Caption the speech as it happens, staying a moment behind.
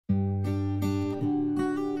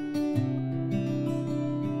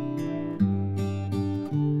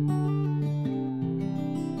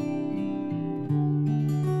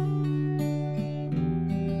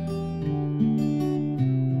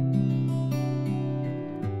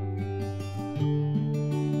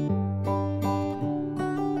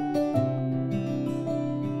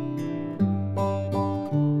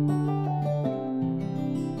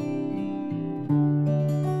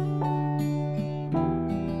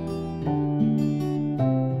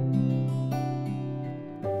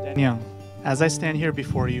Danielle, as I stand here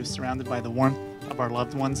before you, surrounded by the warmth of our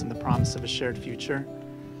loved ones and the promise of a shared future,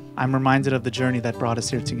 I'm reminded of the journey that brought us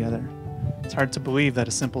here together. It's hard to believe that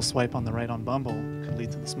a simple swipe on the right on Bumble could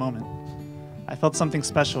lead to this moment. I felt something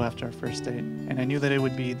special after our first date, and I knew that it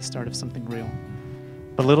would be the start of something real.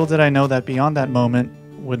 But little did I know that beyond that moment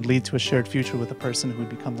would lead to a shared future with a person who would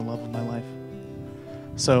become the love of my life.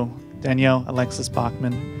 So, Danielle Alexis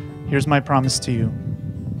Bachman, here's my promise to you.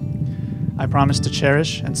 I promise to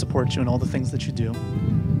cherish and support you in all the things that you do,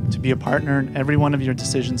 to be a partner in every one of your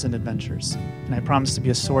decisions and adventures, and I promise to be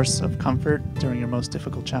a source of comfort during your most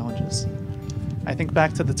difficult challenges. I think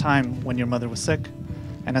back to the time when your mother was sick,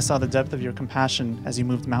 and I saw the depth of your compassion as you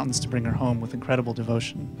moved mountains to bring her home with incredible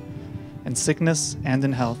devotion. In sickness and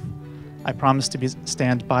in health, I promise to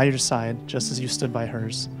stand by your side just as you stood by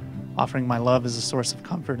hers, offering my love as a source of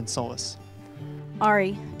comfort and solace.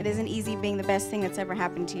 Ari, it isn't easy being the best thing that's ever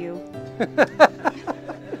happened to you.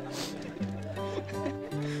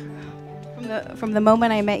 From the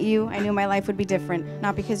moment I met you, I knew my life would be different.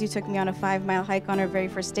 Not because you took me on a 5-mile hike on our very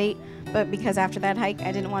first date, but because after that hike,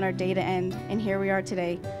 I didn't want our day to end, and here we are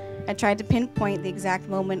today. I tried to pinpoint the exact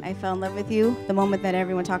moment I fell in love with you, the moment that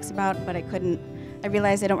everyone talks about, but I couldn't. I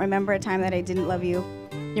realized I don't remember a time that I didn't love you.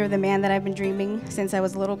 You're the man that I've been dreaming since I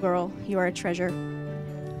was a little girl. You are a treasure.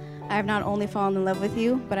 I have not only fallen in love with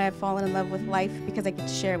you, but I have fallen in love with life because I get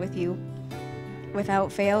to share it with you.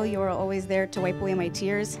 Without fail, you are always there to wipe away my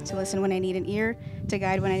tears, to listen when I need an ear, to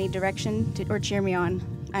guide when I need direction, or cheer me on.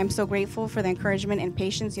 I am so grateful for the encouragement and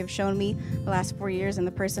patience you have shown me the last 4 years and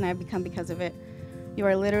the person I have become because of it. You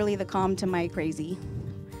are literally the calm to my crazy.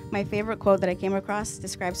 My favorite quote that I came across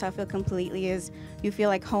describes how I feel completely is, you feel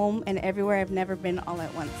like home and everywhere I've never been all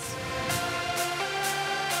at once.